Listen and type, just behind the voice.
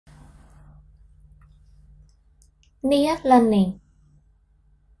near learning.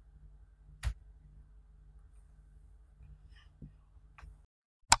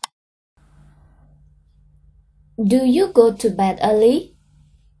 Do you go to bed early?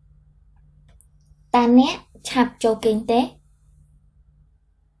 Ta nè chạp cho kinh tế.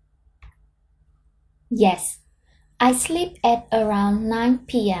 Yes, I sleep at around 9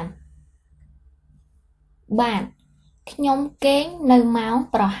 p.m. Bạn, ខ្ញុំគេងនៅម៉ោង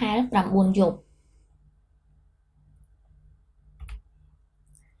ប្រហែល 9 យប់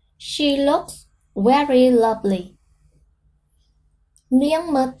She looks very lovely. នាង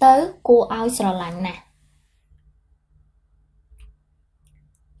មើលទៅគួរឲ្យស្រឡាញ់ណាស់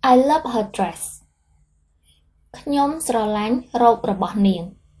I love her dress. ខ្ញុំស្រឡាញ់រ៉ូបរបស់នាង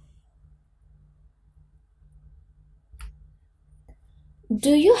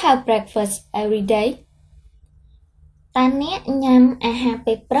Do you have breakfast every day? តាអ្នកញ៉ាំអាហារ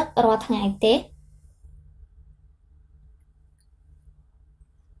ពេលព្រឹករាល់ថ្ងៃទេ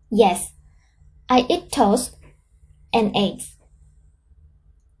Yes, I eat toast and eggs.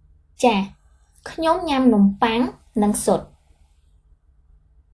 ចា៎ ខ្ញុំញ៉ាំនំប៉័ងនិងស៊ុត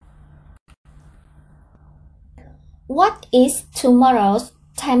What is tomorrow's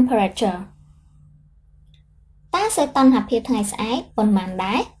temperature? តើសីតុណ្ហភាពថ្ងៃស្អែកប៉ុន្មាន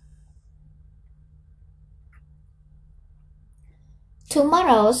ដែរ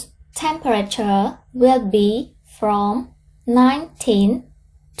Tomorrow's temperature will be from 19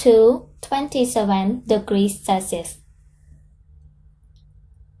 to 27 degrees Celsius.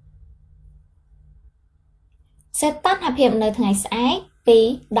 សីតុណ្ហភាពនៅថ្ងៃស្អែកពី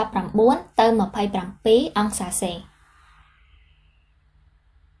 19 ទៅ 27 អង្សាសេ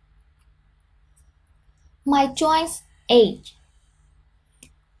My joints ache.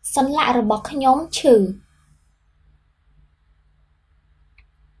 សន្លាក់របស់ខ្ញុំឈឺ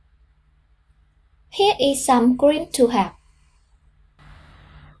Here is some cream to have.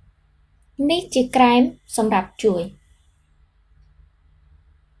 នេះជាក្រែមសម្រាប់ជួយ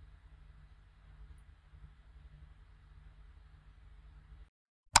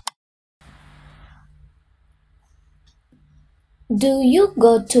Do you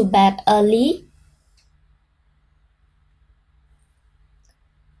go to bed early?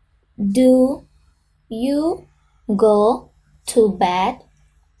 Do you go to bed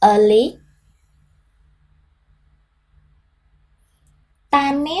early? តា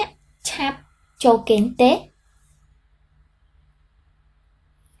អ្នកឆាប់ចូលគេងទេ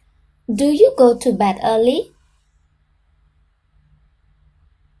Do you go to bed early?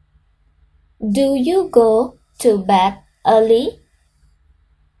 Do you go to bed early?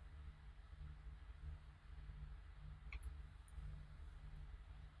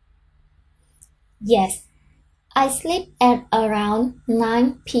 Yes, I sleep at around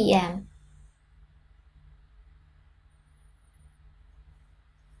 9 p.m.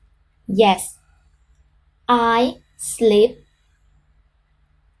 Yes, I sleep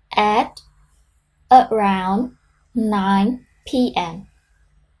at around 9 p.m.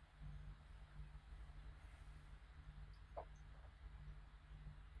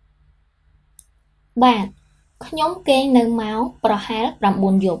 បាទ ខ្ញុំគេងនៅម៉ោងប្រហែល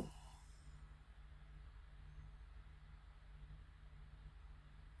 9 យប់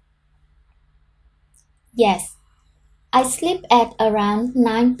Yes, I sleep at around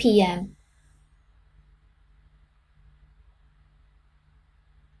 9 p.m.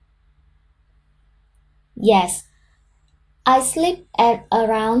 Yes, I sleep at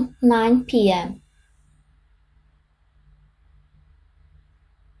around 9 p.m.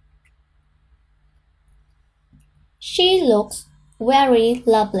 She looks very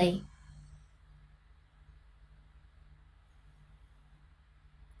lovely.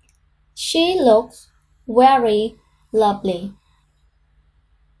 She looks very lovely.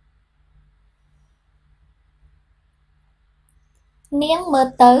 នាងមើល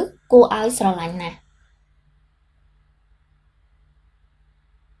ទៅគួរឲ្យស្រឡាញ់ណាស់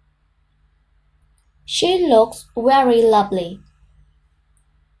She looks very lovely.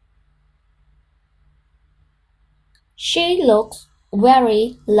 She looks very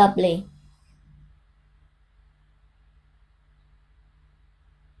lovely.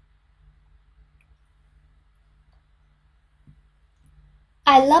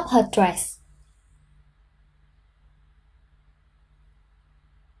 I love her dress.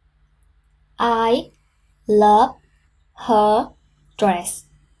 I love her dress.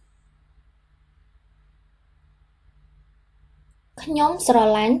 ខ្ញុំស្រ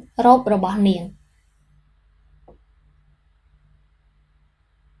ឡាញ់រ៉ូបរបស់នាង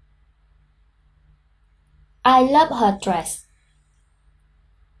I love her dress.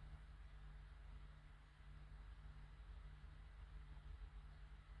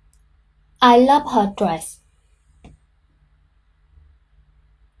 I love her dress.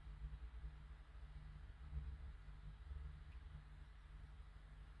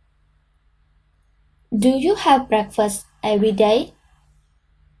 Do you have breakfast every day?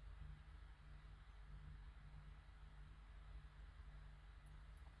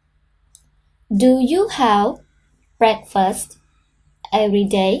 Do you have breakfast every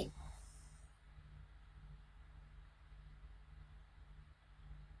day?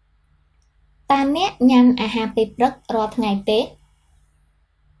 តើអ្នកញ៉ាំអាហារពេលព្រឹករាល់ថ្ងៃទេ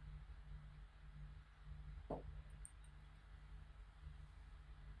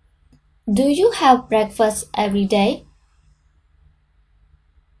Do you have breakfast every day?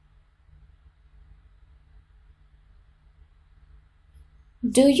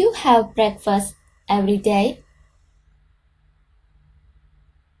 Do you have breakfast every day?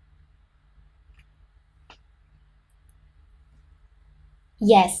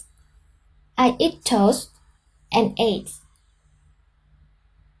 Yes, I eat toast and eggs.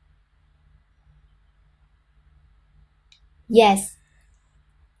 Yes,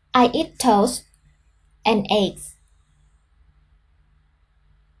 I eat toast and eggs.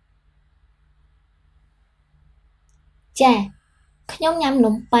 ចា៎ខ្ញុំញ៉ាំ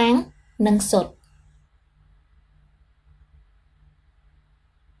នំប៉័ងនិងស៊ុត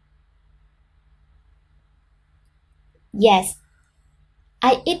Yes,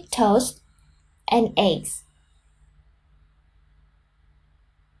 I eat toast and eggs.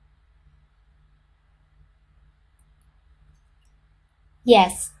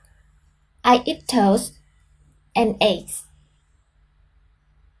 Yes, I eat toast and eggs.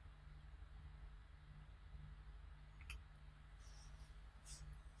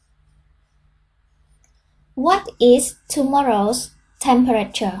 What is tomorrow's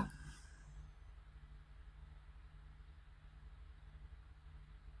temperature?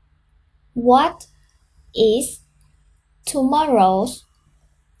 What is tomorrow's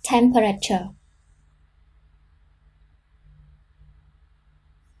temperature?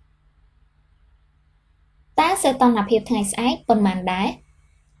 តើសីតុណ្ហភាពថ្ងៃស្អែកប៉ុន្មានដែរ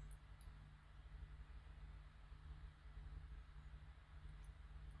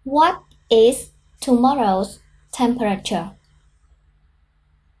What is tomorrow's temperature?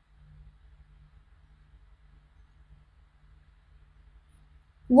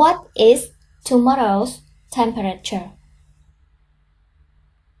 What is tomorrow's temperature?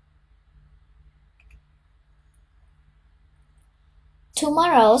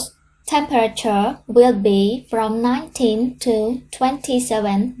 Tomorrow's temperature will be from 19 to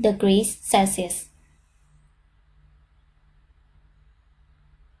 27 degrees Celsius.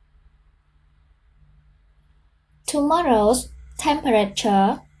 Tomorrow's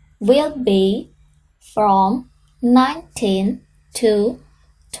temperature will be from 19 to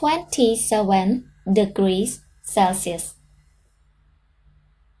 27 degrees Celsius.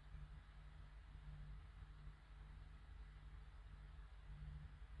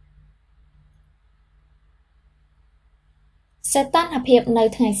សីតុណ្ហភាពនៅ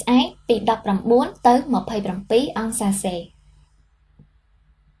ថ្ងៃស្អែកពី19ទៅ27អង្សាសេ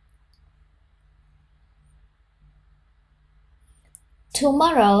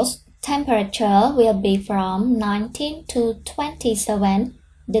Tomorrow's temperature will be from 19 to 27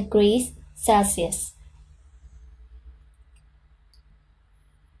 degrees Celsius.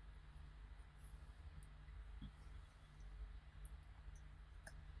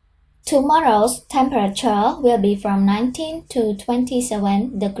 Tomorrow's temperature will be from 19 to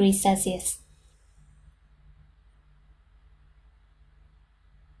 27 degrees Celsius.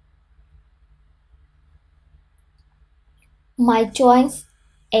 My joints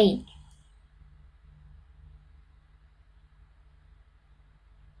ache.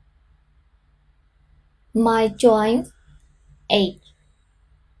 My joints ache.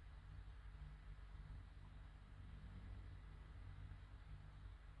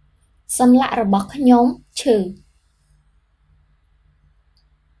 Sân lạរបស់ខ្ញុំឈឺ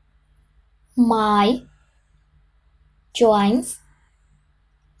My joints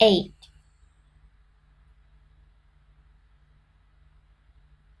ache.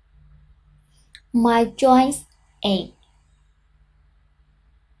 My joints ache.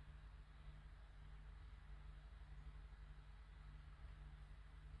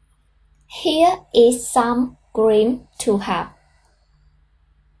 Here is some cream to have.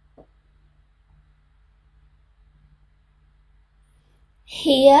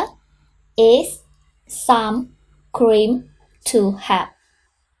 Here is some cream to have.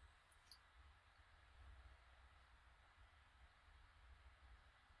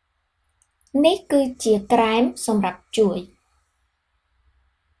 នេះគឺជាក្រែមសម្រាប់ជួយ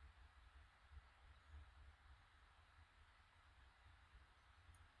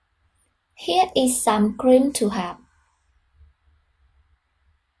Here is some cream to have.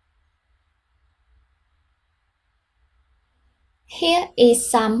 Here is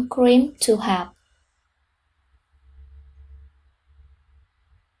some cream to have.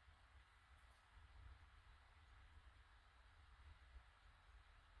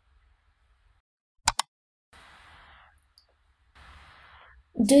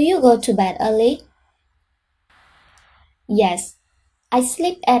 Do you go to bed early? Yes, I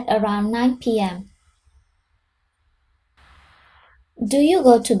sleep at around 9 p.m. Do you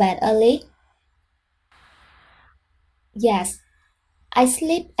go to bed early? Yes, I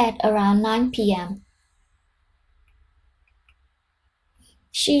sleep at around 9 p.m.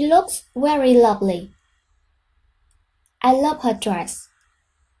 She looks very lovely. I love her dress.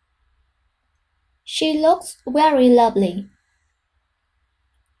 She looks very lovely.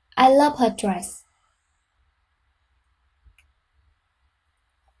 I love her dress.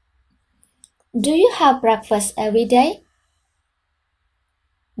 Do you have breakfast every day?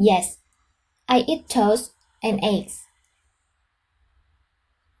 Yes, I eat toast and eggs.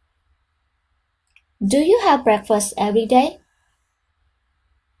 Do you have breakfast every day?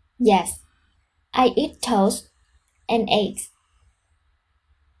 Yes, I eat toast and eggs.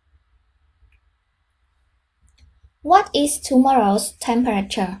 What is tomorrow's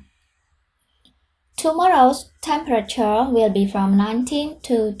temperature? Tomorrow's temperature will be from 19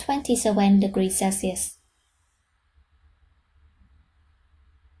 to 27 degrees Celsius.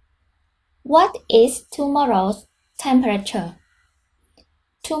 What is tomorrow's temperature?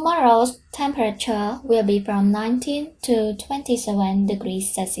 Tomorrow's temperature will be from 19 to 27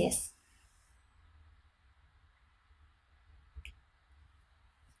 degrees Celsius.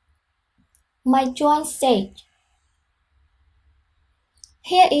 My joints ache.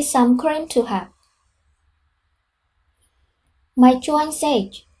 Here is some cream to have. My joints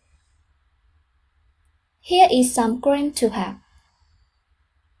ache. Here is some cream to have.